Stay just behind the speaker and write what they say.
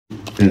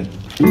When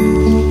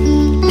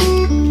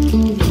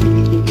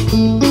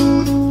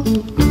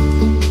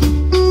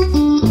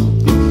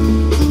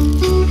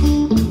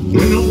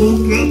I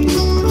woke up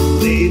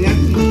late at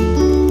night,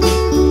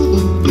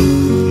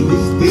 you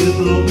were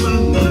still on my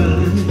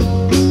mind.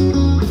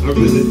 I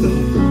really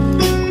thought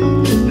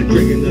I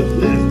drank enough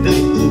last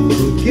night to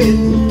forget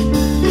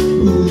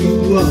who you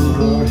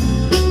are.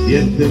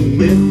 Yet the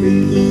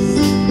memories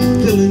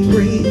still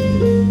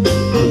ingrained.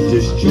 I'm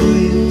just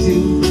trying to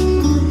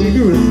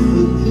figure out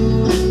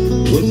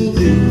what to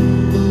do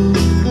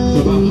so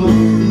my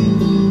heart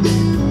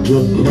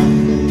will cry.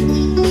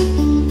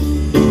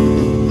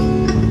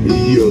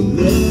 Your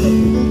love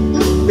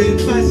fed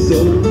my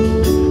soul.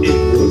 It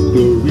was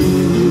the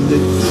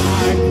reason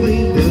I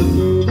cleaned up.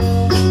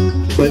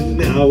 But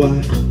now I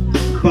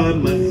find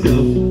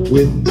myself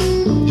with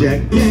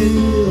Jack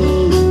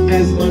Daniels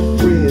as my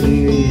friend.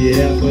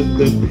 Yeah, but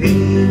the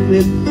pain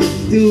it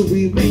still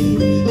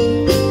remains.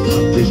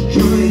 I'm just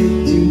trying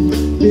to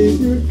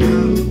figure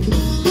out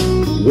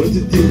what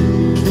to do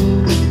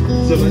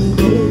so my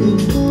soul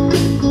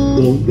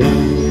won't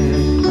die.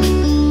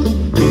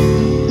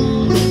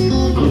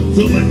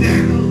 So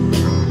down,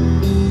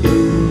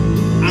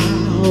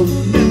 I'll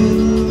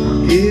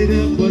never get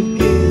up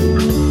again.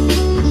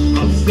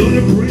 I'm so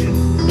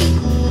depressed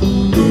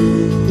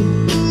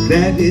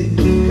that it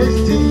hurts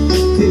to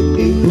take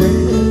a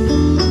breath.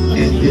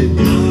 And yet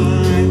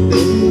I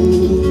know,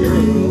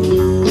 girl,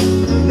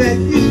 that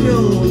you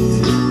don't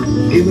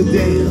give a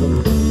damn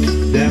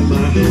that my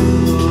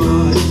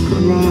heart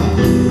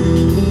cries.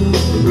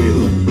 With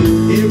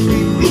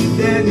everything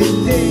that it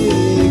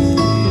takes,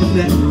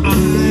 that I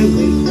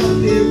wake up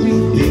every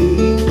day,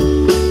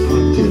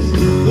 I'm just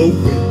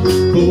hoping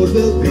for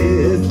the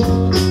best.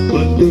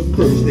 But the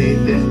first thing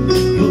that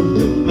comes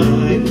to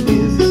mind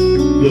is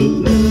the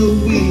love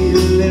we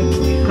left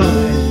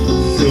behind.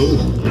 So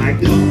I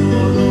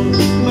call on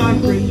my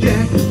friend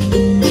Jack.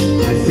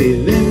 I say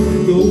let's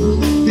go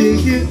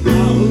figure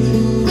out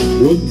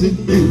what to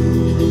do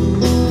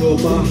so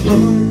my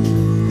heart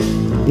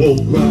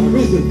won't cry.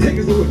 Rosa, take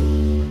us away.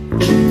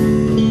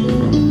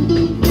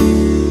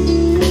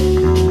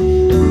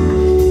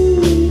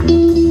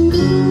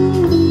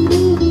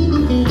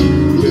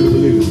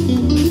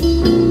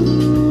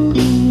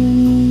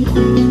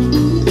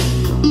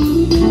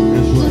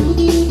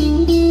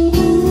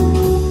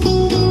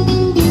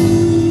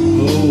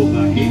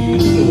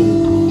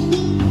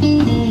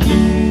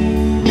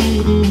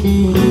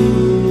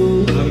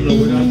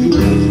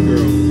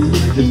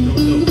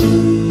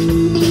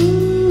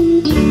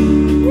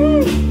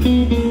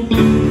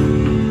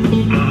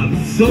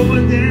 So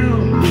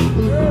down,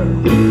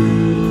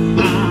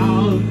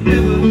 I'll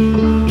never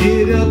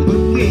get up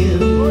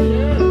again.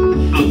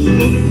 I'm so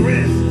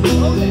depressed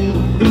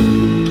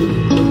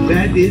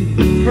that it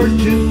hurts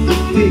to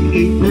take a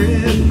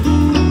breath.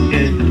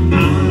 And I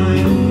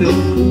know,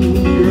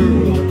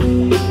 girl,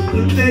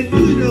 that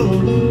you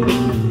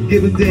don't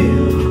give a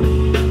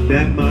damn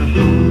that my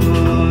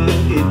heart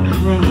it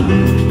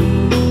cries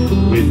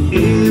with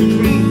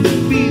every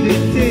beat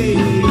it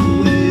takes.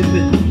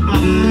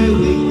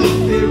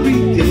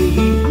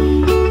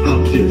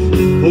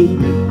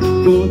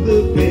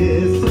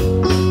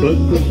 But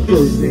the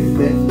first thing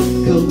that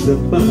comes to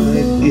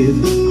mind is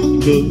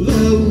the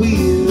love we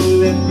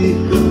left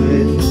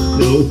behind.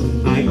 So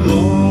I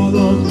call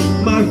on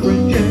my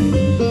friend Jack.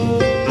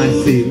 I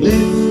say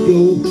let's go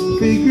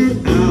figure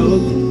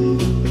out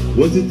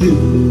what to do.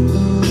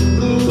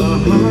 My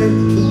heart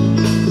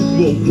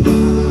won't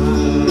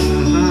cry.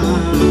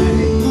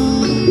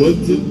 What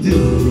to do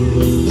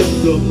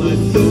so my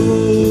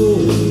soul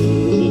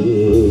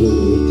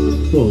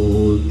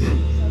won't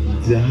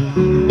die.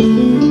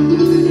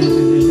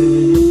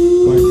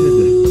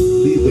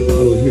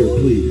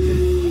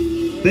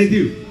 Thank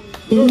you.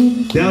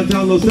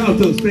 Downtown Los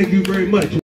Altos, thank you very much.